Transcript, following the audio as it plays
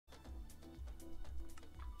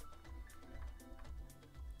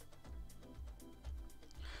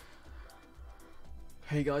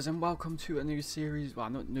Hey guys, and welcome to a new series. Well,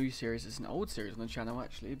 not new series, it's an old series on the channel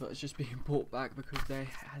actually, but it's just being brought back because there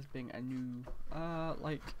has been a new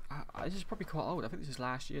this is probably quite old. I think this is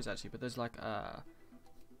last year's actually, but there's like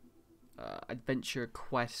adventure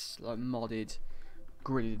quest, like modded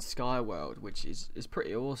gridded Skyworld, which is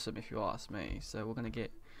pretty awesome if you ask me. So we're gonna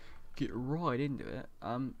get right into it.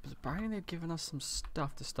 But apparently they've given us some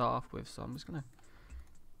stuff to start off with, so I'm just gonna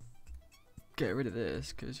get rid of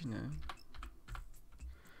this because, you know,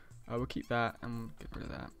 we'll keep that and we'll get rid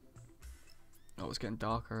of that. Oh, it's getting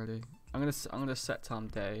dark already. I'm gonna set time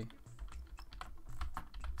day.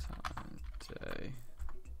 Time day.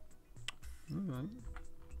 Alright.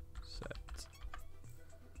 Set.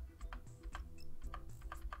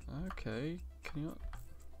 Okay. Can you?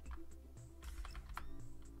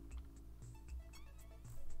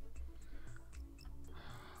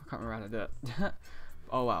 I can't remember how to do it.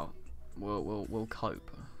 Oh well. We'll cope.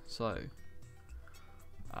 So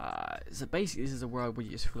basically this is a world where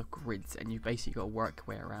you're just full of grids and you basically got to work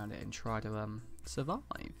your way around it and try to survive.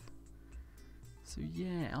 So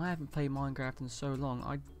yeah, I haven't played Minecraft in so long.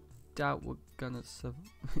 I doubt we're gonna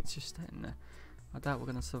it's just sitting there. I doubt we're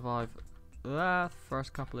gonna survive the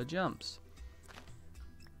first couple of jumps.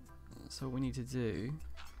 So what we need to do.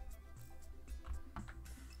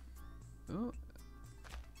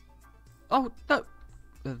 Oh no!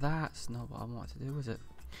 That's not what I wanted to do, was it?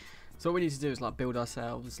 So what we need to do is like build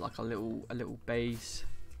ourselves like a little base.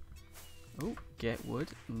 Oh, get wood.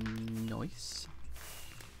 Nice.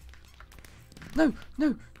 No,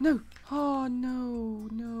 no, no. Oh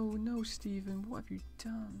no, Stephen, what have you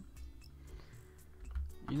done?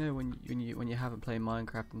 You know when you haven't played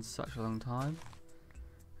Minecraft in such a long time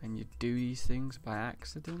and you do these things by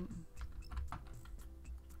accident.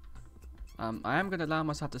 I am gonna allow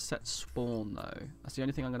myself to set spawn though. That's the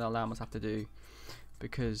only thing I'm gonna allow myself to do,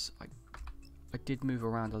 because I did move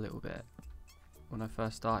around a little bit when I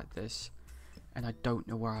first started this, and I don't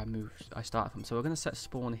know where I started from. So we're going to set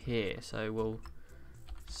spawn here. So we'll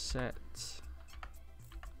set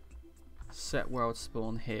world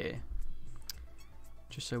spawn here,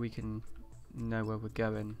 just so we can know where we're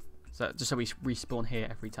going. So just so we respawn here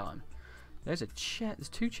every time. There's a chest. There's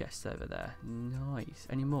two chests over there. Nice.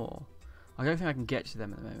 Any more? I don't think I can get to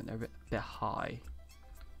them at the moment. They're a bit high.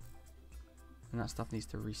 And that stuff needs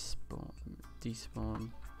to respawn,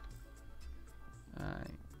 despawn.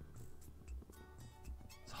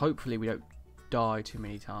 So hopefully we don't die too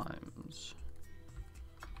many times.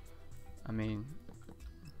 I mean,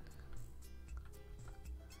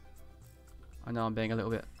 I know I'm being a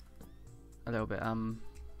little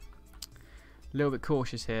bit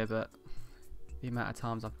cautious here, but the amount of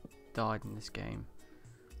times I've died in this game,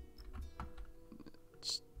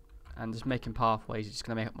 and just making pathways is just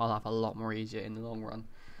going to make my life a lot more easier in the long run.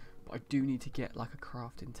 But I do need to get like a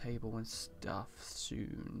crafting table and stuff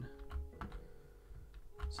soon.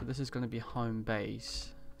 So this is going to be home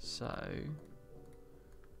base. So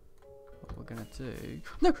what we're going to do...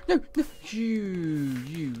 No!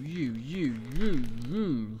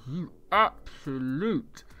 You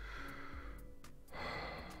absolute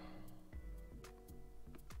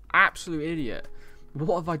idiot.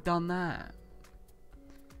 What have I done there?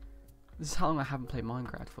 This is how long I haven't played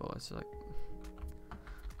Minecraft for. It's like,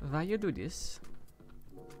 why you do this?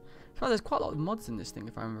 I feel like there's quite a lot of mods in this thing,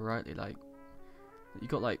 if I remember rightly. Like, you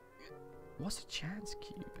got like, what's a chance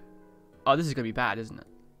cube? Oh, this is gonna be bad, isn't it?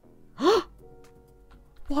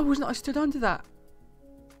 Why wasn't I stood under that?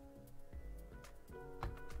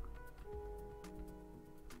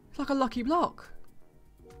 It's like a lucky block.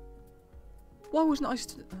 Why wasn't I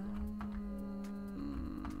stood?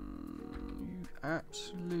 You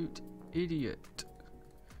absolute idiot.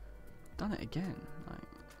 Done it again. Like,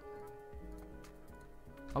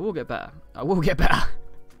 I will get better.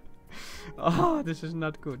 Oh, this is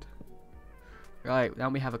not good. Right, now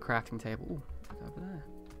we have a crafting table. Ooh, over there.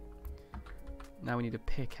 Now we need a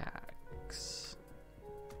pickaxe.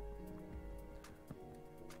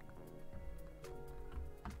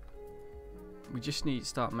 We just need to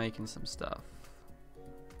start making some stuff.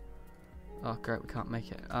 Oh great, we can't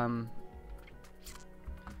make it.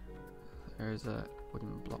 There's a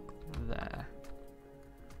wooden block there.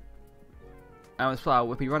 And as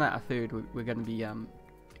well, if we run out of food, we're going to be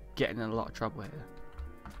getting in a lot of trouble here.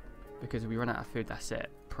 Because if we run out of food, that's it,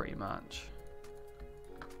 pretty much.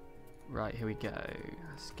 Right, here we go.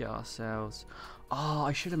 Let's get ourselves... Oh,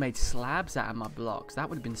 I should have made slabs out of my blocks. That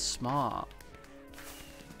would have been smart.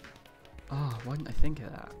 Oh, why didn't I think of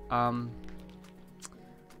that? An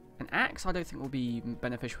axe I don't think will be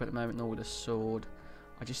beneficial at the moment, nor with a sword.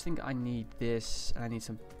 I just think I need this, and I need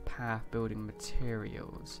some path building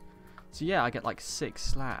materials. So yeah, I get like 6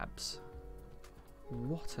 slabs.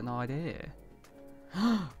 What an idea.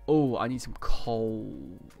 Oh, I need some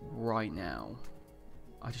coal right now.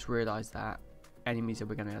 I just realised that. Enemies that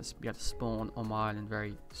we're going to be able to spawn on my island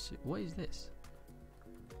very soon. What is this?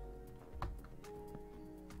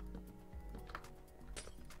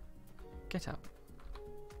 Get out.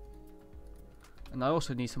 And I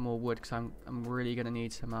also need some more wood because I'm really going to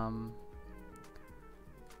need some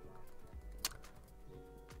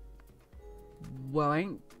well,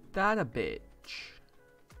 ain't that a bitch?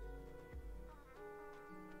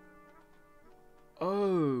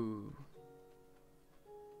 Oh.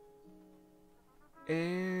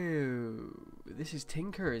 Ew. This is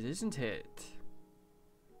Tinker's, isn't it?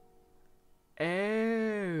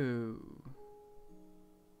 Ew.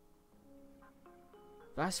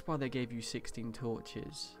 That's why they gave you 16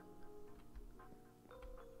 torches.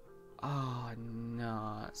 Ah, oh,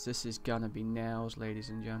 nuts. This is gonna be nails, ladies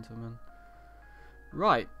and gentlemen.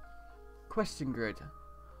 Right. Question grid.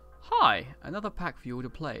 Hi, another pack for you all to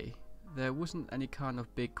play. There wasn't any kind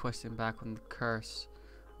of big question back on the curse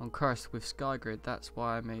with SkyGrid. That's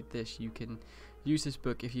why I made this. You can use this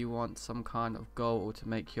book if you want some kind of goal or to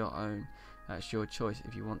make your own. That's your choice.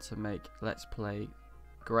 If you want to make Let's Play,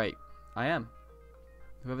 great. I am.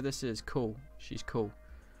 Whoever this is, cool. She's cool.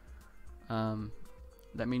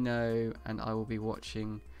 Let me know and I will be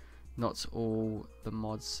watching. Not all the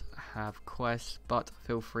mods have quests, but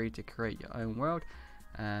feel free to create your own world.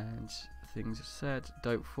 And things are said.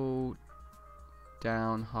 Don't fall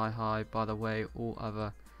down. Hi. By the way, all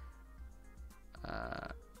other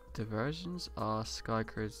diversions are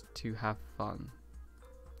SkyGrids to have fun.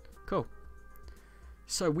 Cool.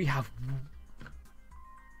 So we have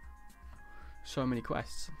so many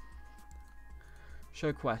quests.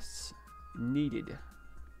 Show quests needed.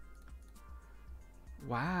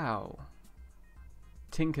 Wow.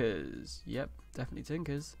 Tinkers. Yep, definitely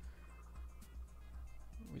Tinkers.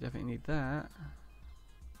 We definitely need that.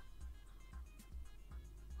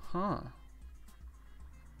 Huh.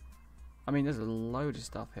 I mean, there's a load of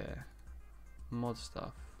stuff here. Mod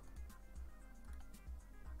stuff.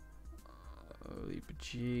 Holy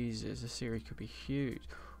Jesus, this series could be huge.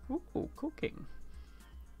 Ooh, cooking.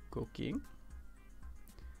 Cooking.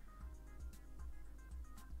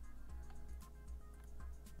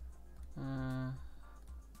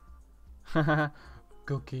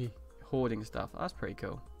 Cookie. Hoarding stuff. That's pretty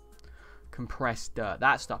cool. Compressed dirt.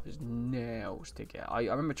 That stuff is nails to get. I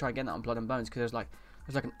remember trying to get that on Blood and Bones because there's like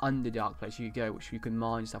an underdark place you could go which you can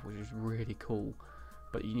mine stuff, which is really cool.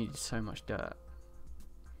 But you needed so much dirt.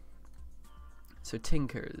 So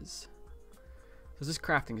Tinkers. There's just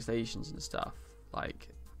crafting stations and stuff. Like,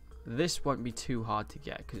 this won't be too hard to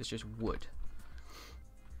get because it's just wood.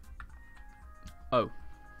 Oh.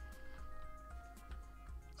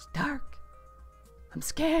 It's dark. I'm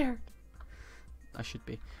scared. I should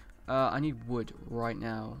be. I need wood right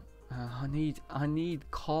now. I need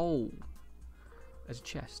coal. There's a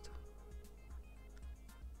chest.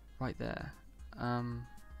 Right there. I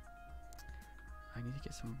need to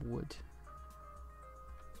get some wood.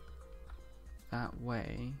 That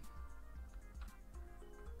way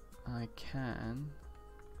I can.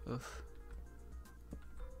 Oof.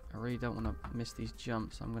 I really don't want to miss these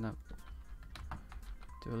jumps. I'm gonna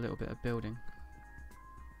do a little bit of building.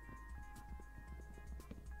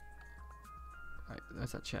 Right,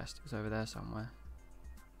 there's that chest. It was over there somewhere.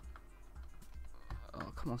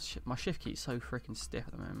 Oh, come on. My shift key is so freaking stiff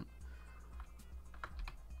at the moment.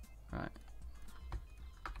 Right.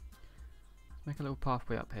 Make a little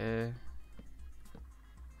pathway up here.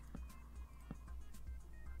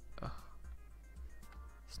 Ugh.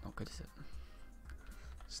 It's not good, is it?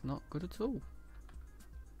 It's not good at all.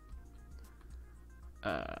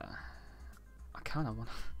 I kind of want.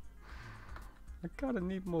 I kind of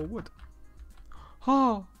need more wood.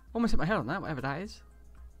 Oh, almost hit my head on that. Whatever that is.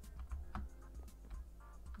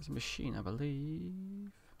 There's a machine, I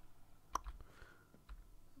believe.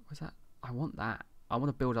 Where's that? I want that. I want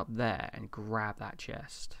to build up there and grab that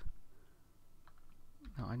chest.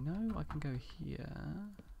 Now I know I can go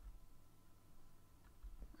here.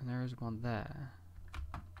 And there is one there.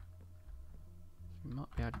 So we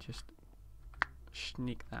might be able to just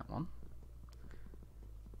sneak that one.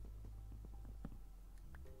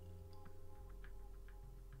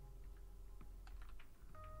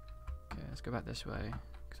 Okay, let's go back this way,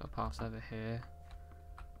 because I'll pass over here.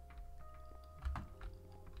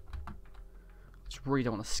 Just really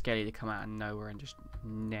don't want a skelly to come out of nowhere and just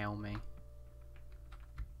nail me.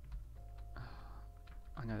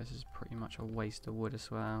 I know this is pretty much a waste of wood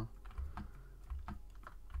as well.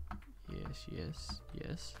 Yes.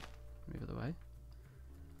 Move out of the way.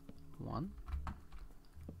 1,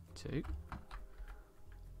 2.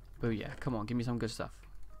 Booyah. Come on, give me some good stuff.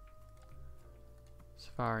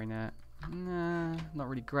 Safari net. Nah, not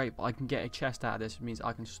really great, but I can get a chest out of this. Which means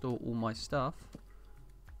I can store all my stuff.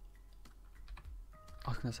 I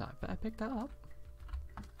was going to say, I better pick that up.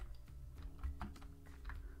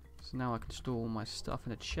 So now I can store all my stuff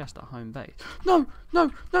in a chest at home base. No!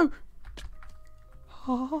 No! No!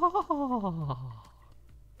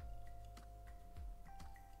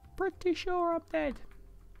 Pretty sure I'm dead.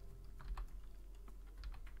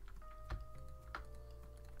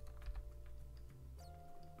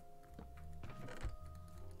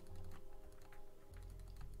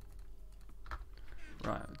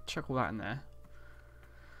 Right, check all that in there.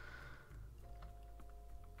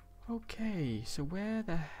 Okay, so where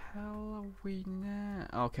the hell are we now?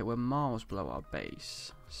 Okay, we're miles below our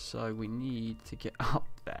base, so we need to get up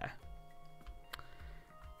there.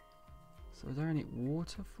 So are there any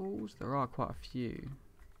waterfalls? There are quite a few.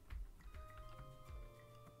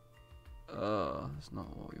 That's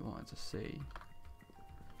not what we wanted to see.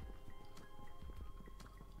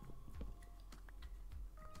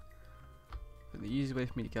 But the easiest way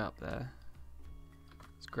for me to get up there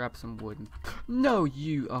is grab some wood and no,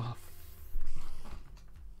 you are.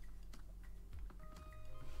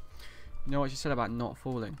 You know what you said about not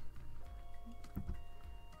falling?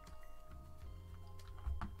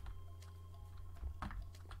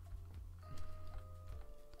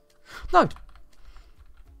 No!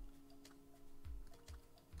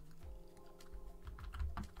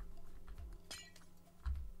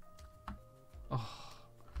 Oh.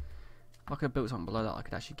 If I could have built something below that, I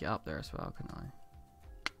could actually get up there as well, couldn't I?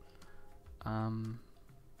 I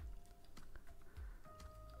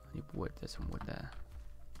need wood. There's some wood there.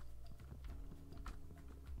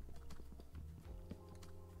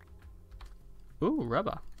 Ooh,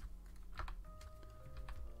 rubber.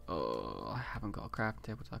 Oh, I haven't got a crafting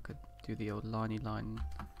table, so I could do the old liney line,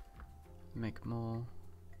 make more.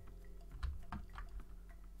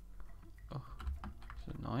 Oh,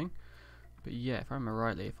 it's annoying. But yeah, if I remember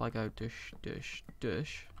rightly, if I go dush, dush,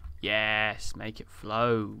 dush, yes, make it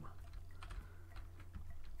flow.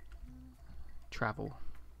 Travel.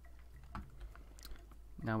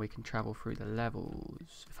 Now we can travel through the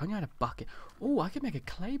levels. If only I had a bucket. Oh, I could make a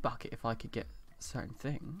clay bucket if I could get certain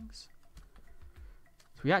things.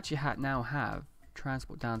 So we actually now have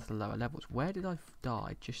transport down to the lower levels. Where did I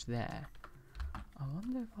die? Just there. I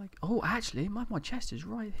wonder if I... Oh, actually, my chest is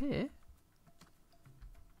right here.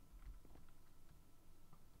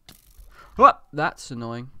 Oh, that's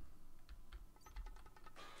annoying.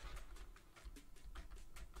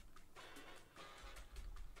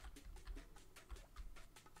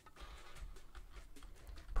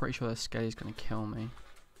 Pretty sure the Skelly's going to kill me.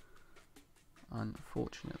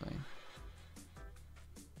 Unfortunately.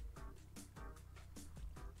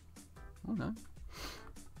 Oh no.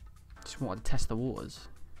 Just wanted to test the waters.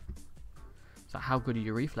 So how good are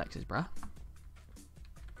your reflexes, bruh?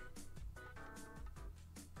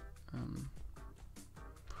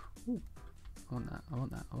 Ooh. I want that, I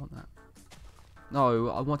want that, I want that. No,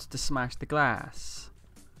 I wanted to smash the glass.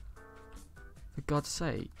 For God's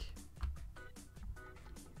sake.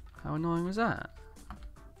 How annoying was that?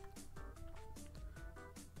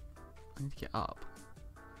 I need to get up.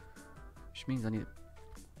 Which means I need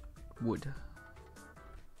wood.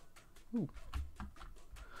 Ooh.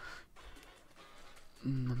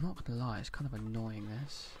 I'm not gonna lie, it's kind of annoying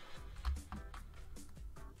this.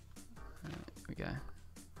 Here we go.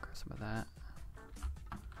 Grab some of that.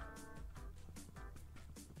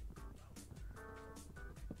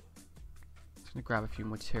 Just gonna grab a few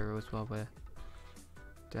materials while we're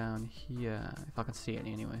down here, if I can see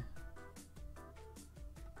any anyway.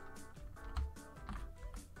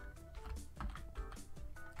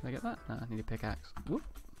 Can I get that? No, I need a pickaxe. Whoop.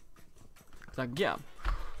 So yeah.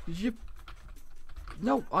 Yep.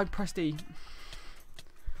 No, I pressed E.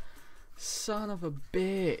 Son of a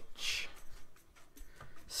bitch.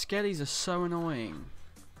 Skellies are so annoying.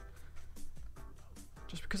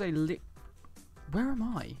 Just because they lit. Where am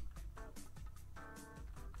I?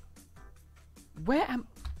 Where am...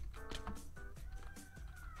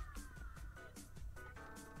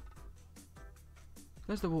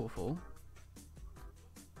 There's the waterfall.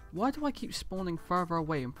 Why do I keep spawning further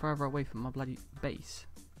away and further away from my bloody base?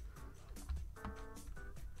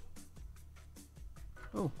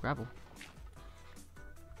 Oh, gravel.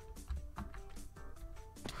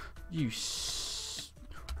 You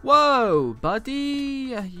Whoa,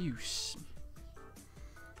 buddy!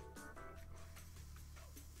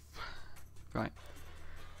 Right.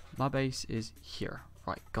 My base is here.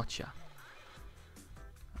 Right, gotcha.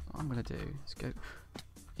 What I'm gonna do is go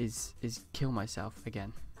is kill myself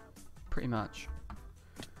again. Pretty much.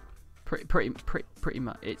 Pretty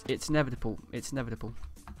much. It's inevitable. It's inevitable.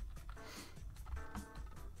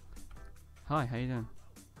 Hi, how you doing?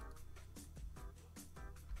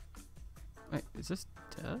 Wait, is this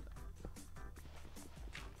dirt?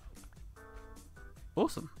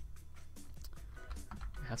 Awesome.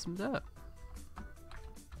 We have some dirt.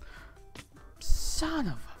 Son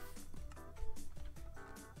of a...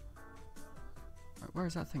 Right, where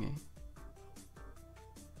is that thingy?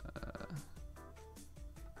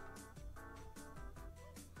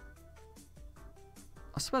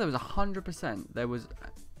 I swear there was 100%. There was...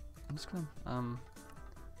 I'm just gonna...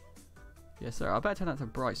 Yeah, sorry, I better turn that to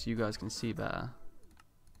bright so you guys can see better.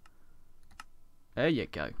 There you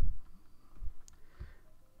go.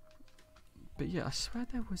 But yeah, I swear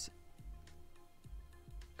there was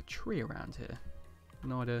a tree around here.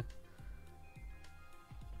 No idea.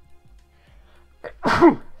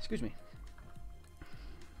 Excuse me.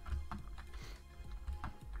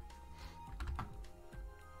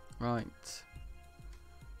 Right.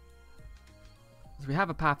 So we have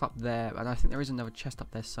a path up there, and I think there is another chest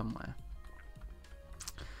up there somewhere.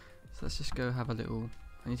 So let's just go have a little...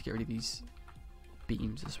 I need to get rid of these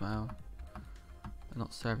beams as well. They're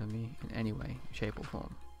not serving me in any way, shape or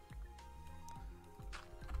form.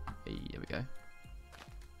 Hey, here we go.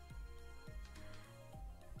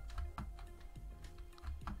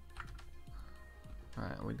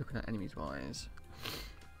 Alright, are we looking at enemies wise?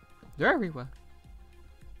 They're everywhere.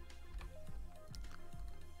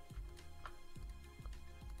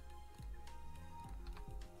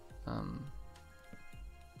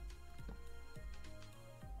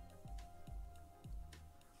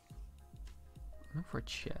 Look for a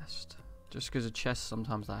chest. Just because a chest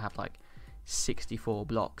sometimes I have like 64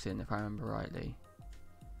 blocks in, if I remember rightly.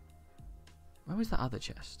 Where was that other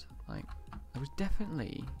chest? Like, there was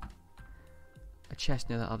definitely a chest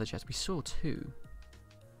near that other chest. We saw two.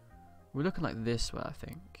 We're looking like this way, I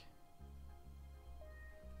think.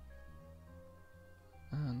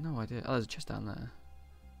 No idea. Oh, there's a chest down there.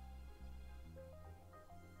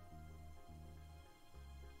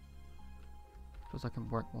 Suppose I can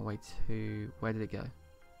work my way to... Where did it go?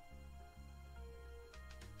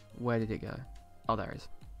 Where did it go? Oh, there it is.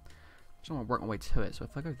 I just want to work my way to it, so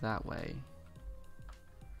if I go that way...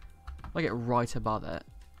 If I get right above it...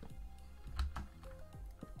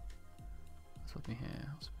 That's what me here.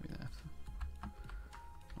 That's what me there.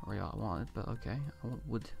 Not really what I wanted, but okay. I want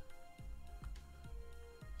wood.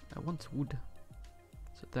 I want wood.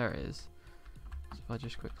 So there it is. So if I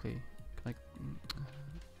just quickly... Can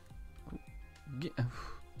I...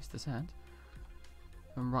 missed the sand.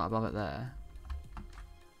 I'm right above it there.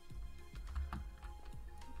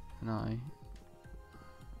 And I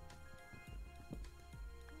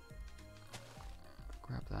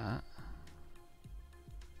grab that.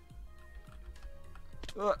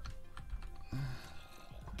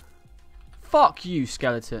 Fuck you,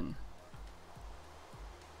 skeleton.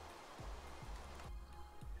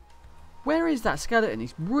 Where is that skeleton?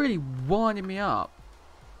 He's really winding me up.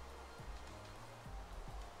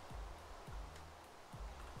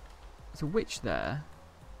 There's a witch there.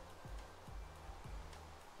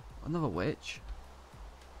 Another witch.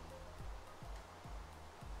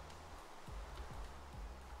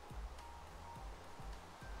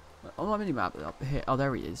 On my mini map up here. Oh,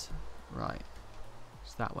 there he is. Right.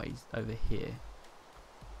 It's that way. He's over here.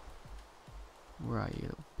 Where are you,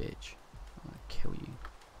 little bitch? I'm gonna kill you.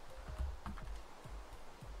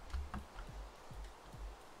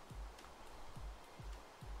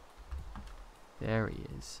 There he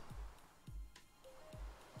is.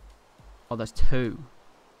 Oh, there's two.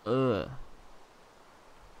 Ugh.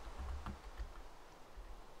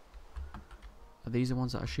 Are these the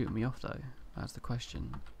ones that are shooting me off, though? That's the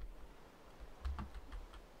question.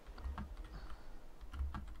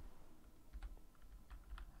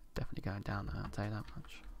 Definitely going down there, I'll tell you that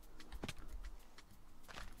much.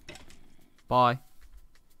 Bye.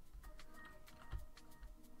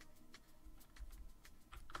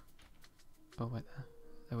 Oh, wait there.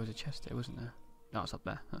 There was a chest there, wasn't there? No, it's up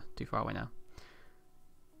there. Huh, too far away now.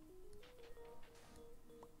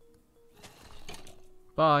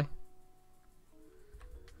 Bye.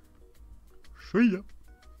 See ya.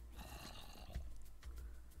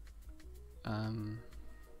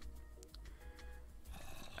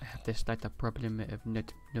 I have this slight problem of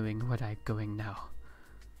not knowing where I'm going now.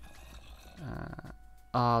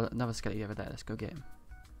 Another skeleton over there. Let's go get him.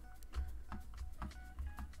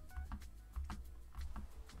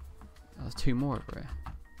 Oh, there's two more over here.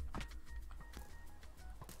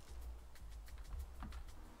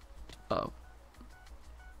 Oh.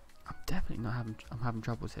 I'm definitely not having. I'm having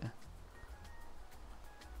troubles here.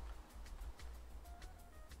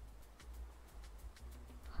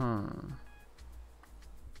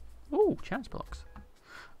 Oh, chance blocks.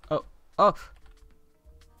 Oh, oh!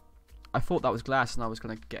 I thought that was glass, and I was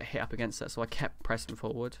gonna get hit up against it, so I kept pressing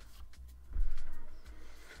forward.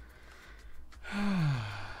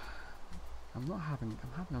 I'm having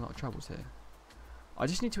a lot of troubles here. I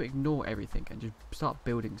just need to ignore everything and just start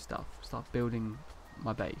building stuff. Start building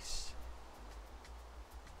my base.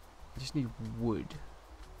 I just need wood.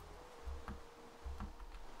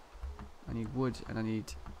 I need wood and I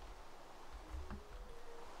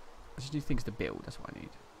just need things to build, that's what I need.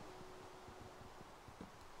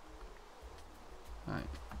 Right.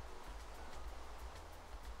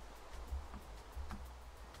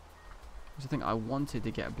 I think I wanted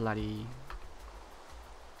to get a bloody...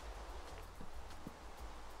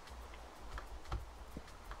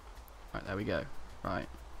 Right, there we go. Right.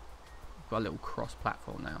 We've got a little cross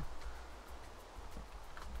platform now.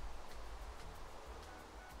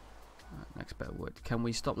 Right, next bit of wood. Can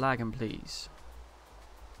we stop lagging, please?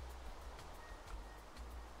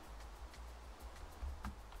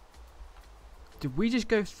 Did we just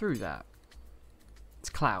go through that? It's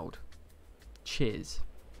cloud. Cheers.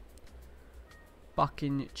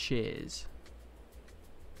 Fucking cheers.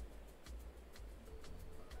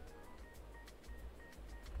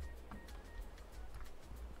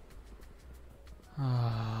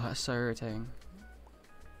 Ah, that's so irritating.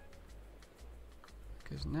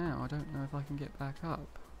 Because now I don't know if I can get back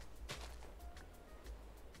up.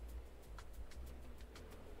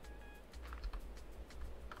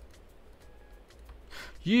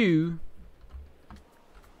 I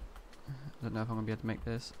don't know if I'm going to be able to make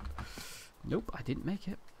this. Nope, I didn't make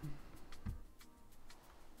it.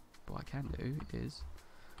 But what I can do is...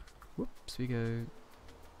 Whoops, we go...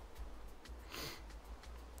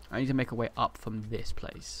 I need to make a way up from this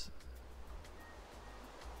place.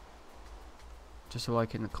 Just so I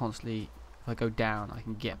can constantly... If I go down, I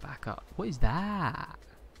can get back up. What is that?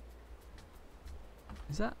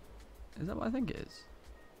 Is that what I think it is?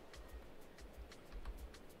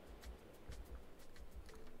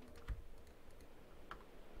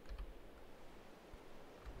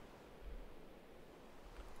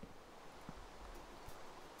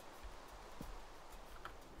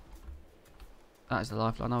 That is the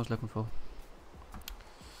lifeline I was looking for.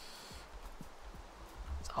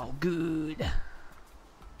 It's all good. Here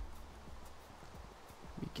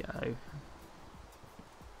we go.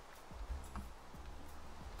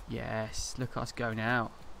 Yes, look at us go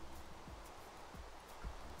now.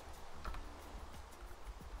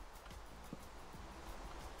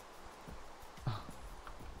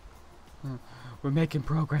 We're making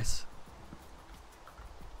progress.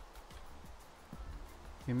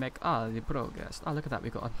 We make the progress. Oh, look at that.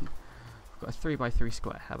 We've got a 3x3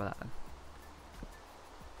 square. How about that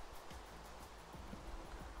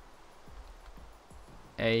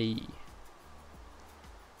then?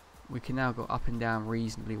 We can now go up and down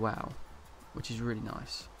reasonably well, which is really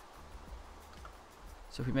nice.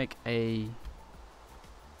 So if we make a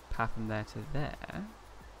path from there to there,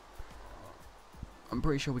 I'm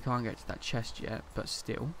pretty sure we can't get to that chest yet, but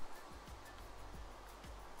still.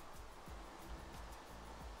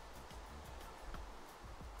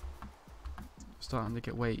 Starting to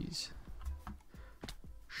get ways.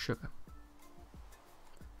 Sugar.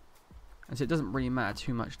 And so it doesn't really matter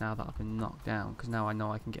too much now that I've been knocked down, because now I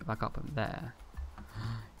know I can get back up from there.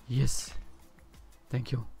 Yes.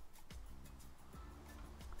 Thank you.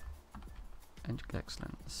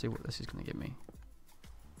 Excellent. Let's see what this is going to give me.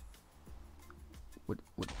 Wood.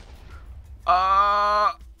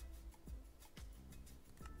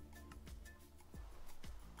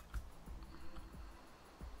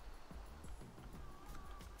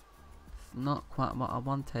 Not quite what I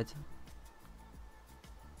wanted.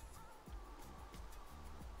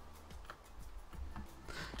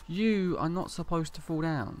 You are not supposed to fall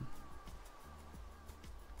down.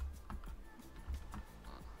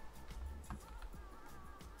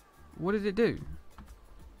 What did it do?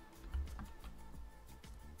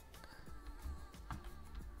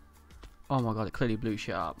 Oh my god, it clearly blew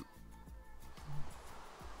shit up.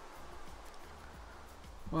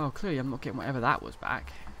 Well, clearly I'm not getting whatever that was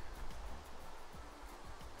back.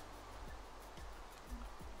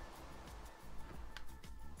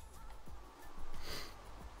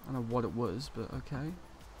 I don't know what it was, but okay.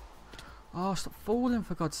 Oh, stop falling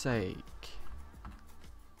for God's sake.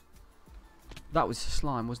 That was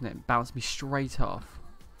slime, wasn't it? It bounced me straight off.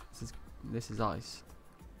 This is ice.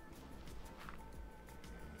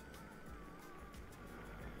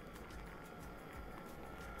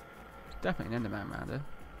 Definitely an Enderman around here.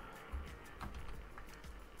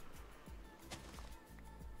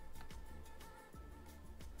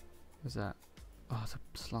 Was that? Oh, it's a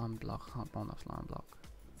slime block. I can't bomb that slime block.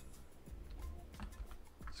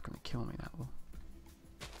 It's gonna kill me, that will.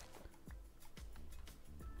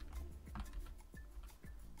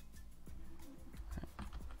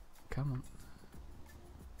 Come on.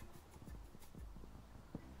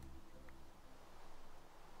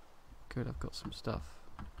 Good, I've got some stuff.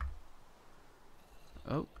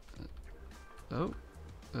 Oh. Oh.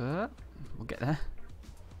 We'll get there.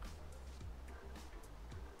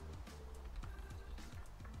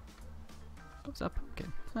 What's up,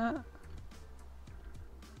 pumpkin?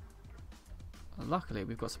 Luckily,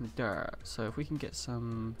 we've got some dirt, so if we can get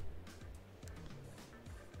some...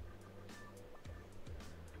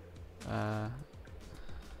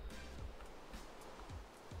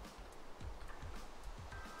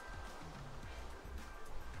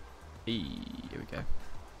 Here we go.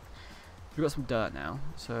 We've got some dirt now,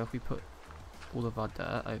 so if we put all of our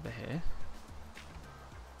dirt over here,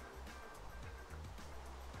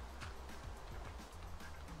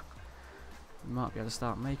 we might be able to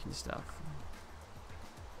start making stuff.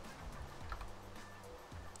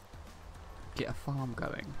 Get a farm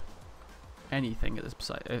going. Anything at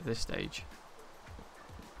this stage.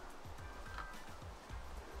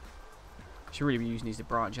 Should really be using these to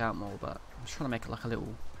branch out more, but I'm just trying to make like a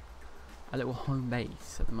little home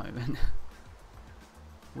base at the moment.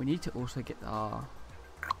 We need to also get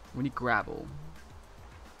we need gravel.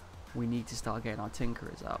 We need to start getting our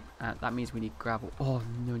tinkerers up. That means we need gravel. Oh,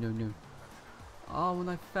 no, no, no. Oh, when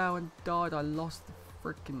I fell and died, I lost the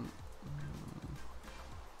freaking...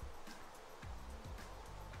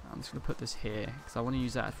 I'm just going to put this here, because I want to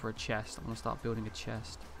use that for a chest. I want to start building a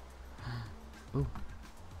chest. Ooh.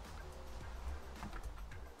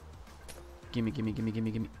 Gimme, gimme, gimme,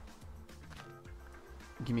 gimme, gimme.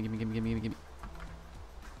 Gimme, gimme, gimme, gimme, gimme, gimme.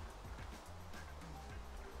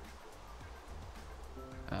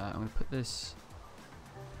 I'm going to put this...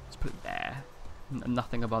 Let's put it there.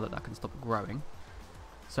 Nothing above it that can stop growing.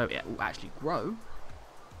 So it will actually grow.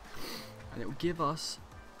 And it will give us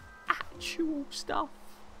actual stuff.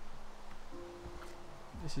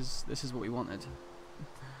 This is what we wanted.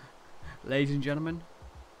 Ladies and gentlemen,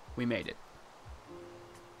 we made it.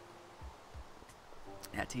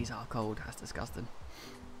 Yeah, tea's half cold. That's disgusting.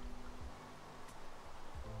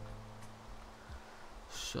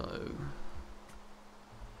 So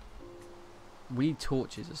we need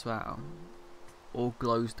torches as well, or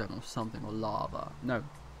glowstone, or something, or lava. No,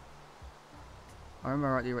 I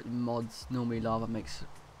remember rightly, mods normally lava makes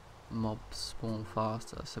mobs spawn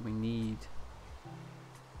faster, so we need.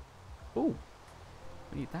 Oh,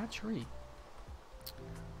 we need that tree.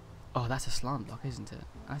 Oh, that's a slime block, isn't it?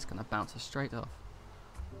 That's gonna bounce us straight off.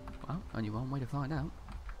 Well, only one way to find out.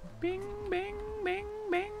 Bing, bing, bing,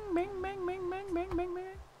 bing, bing, bing, bing, bing, bing, bing, bing.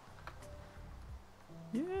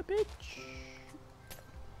 Yeah, bitch.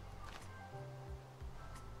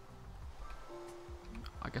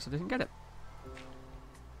 I guess I didn't get it.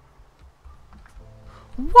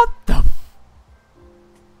 What the f...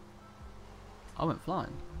 I went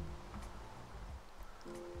flying.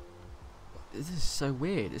 This is so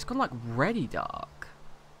weird. It's gone like reddy dark.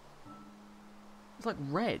 It's like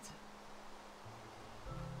red.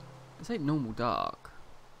 This ain't normal dark.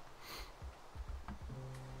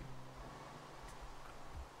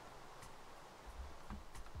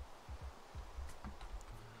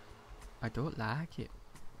 I don't like it.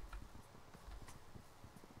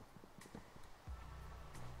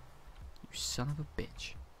 You son of a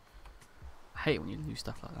bitch. I hate when you do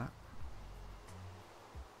stuff like that.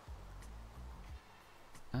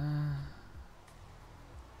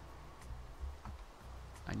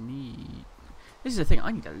 I need... This is the thing,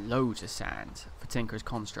 I need loads of sand for Tinker's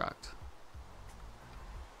Construct.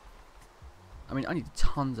 I mean, I need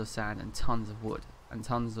tons of sand and tons of wood and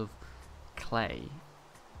tons of clay.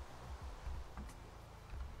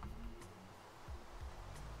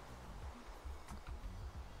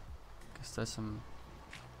 Guess there's some...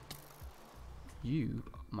 You,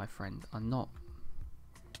 my friend, are not...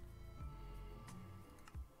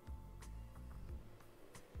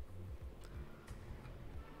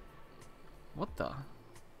 What the?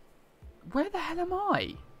 Where the hell am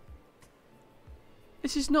I?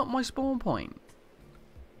 This is not my spawn point.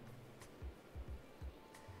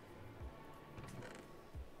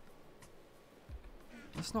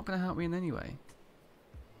 That's not going to help me in any way.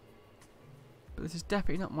 But this is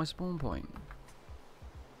definitely not my spawn point.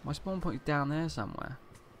 My spawn point is down there somewhere.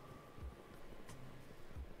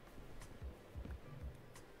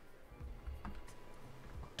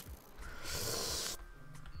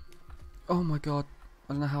 Oh my god,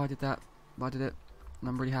 I don't know how I did that, but I did it, and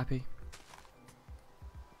I'm really happy.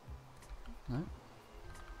 No?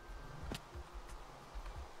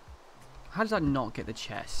 How did I not get the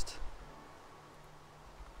chest?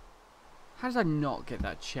 How did I not get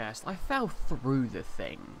that chest? I fell through the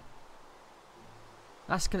thing.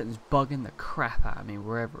 That skeleton's bugging the crap out of me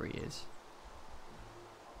wherever he is.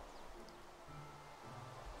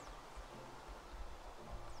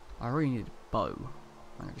 I really need a bow.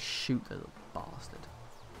 I'm going to shoot the little bastard.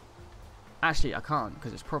 Actually, I can't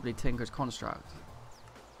because it's probably Tinker's construct.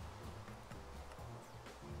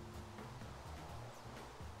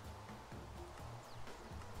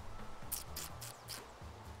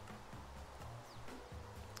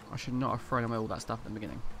 I should not have thrown away all that stuff at the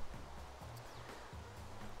beginning.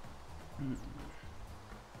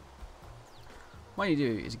 What you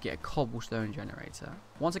do is get a cobblestone generator.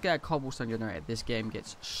 Once I get a cobblestone generator, this game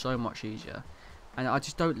gets so much easier. And I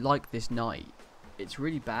just don't like this night. It's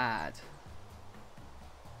really bad.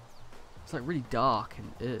 It's like really dark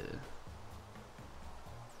and ugh.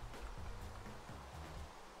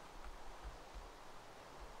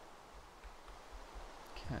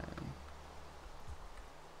 Okay.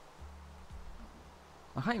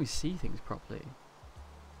 I can't even see things properly.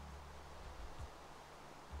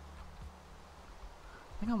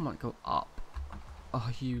 I think I might go up.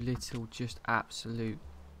 Oh, you little just absolute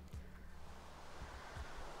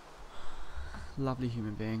lovely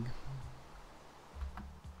human being.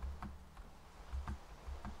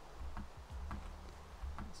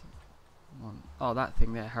 Oh, that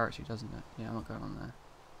thing there hurts you, doesn't it? Yeah, I'm not going on there.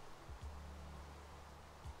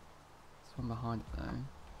 There's one behind it though.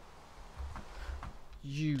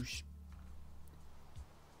 You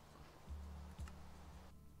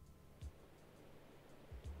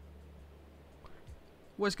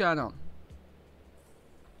What's going on?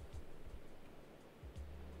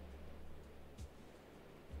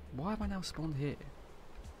 Why have I now spawned here?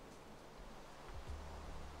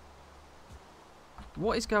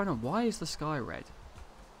 What is going on? Why is the sky red?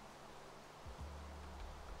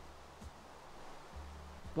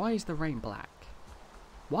 Why is the rain black?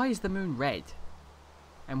 Why is the moon red?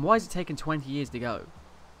 And why is it taking 20 years to go?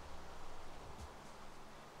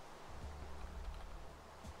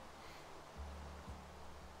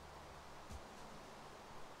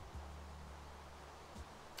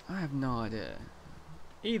 I have no idea.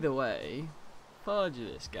 Either way, fudge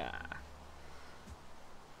this guy.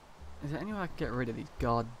 Is there any way I can get rid of these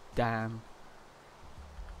goddamn...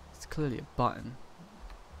 It's clearly a button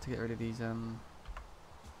to get rid of these,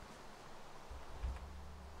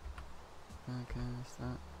 Okay, what's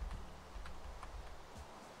that?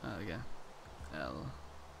 Oh, there we go. L.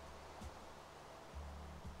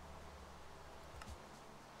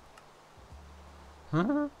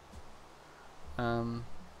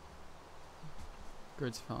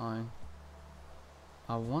 Grid's fine.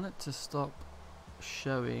 I want it to stop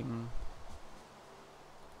showing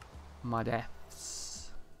my deaths.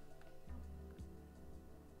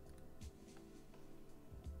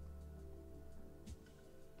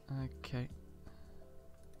 Okay.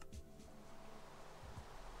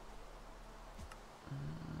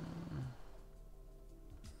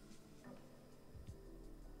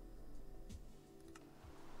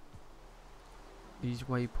 These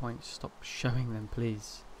waypoints, stop showing them,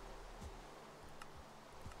 please.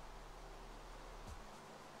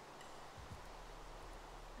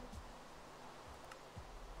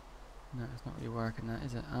 No, it's not really working, that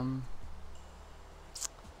is it?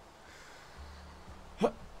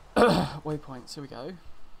 Waypoints, here we go.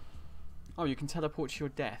 Oh, you can teleport to your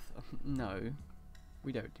death. No,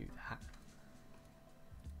 we don't do that.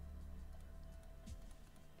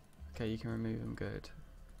 Okay, you can remove them, good.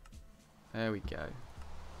 There we go. At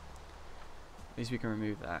least we can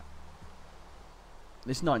remove that.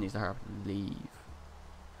 This knight needs to hurry up and leave.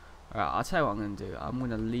 Alright, I'll tell you what I'm going to do. I'm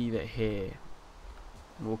going to leave it here.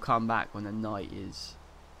 And we'll come back when the knight is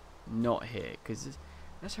not here. Because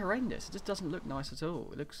that's horrendous. It just doesn't look nice at all.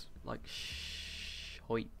 It looks like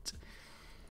shite.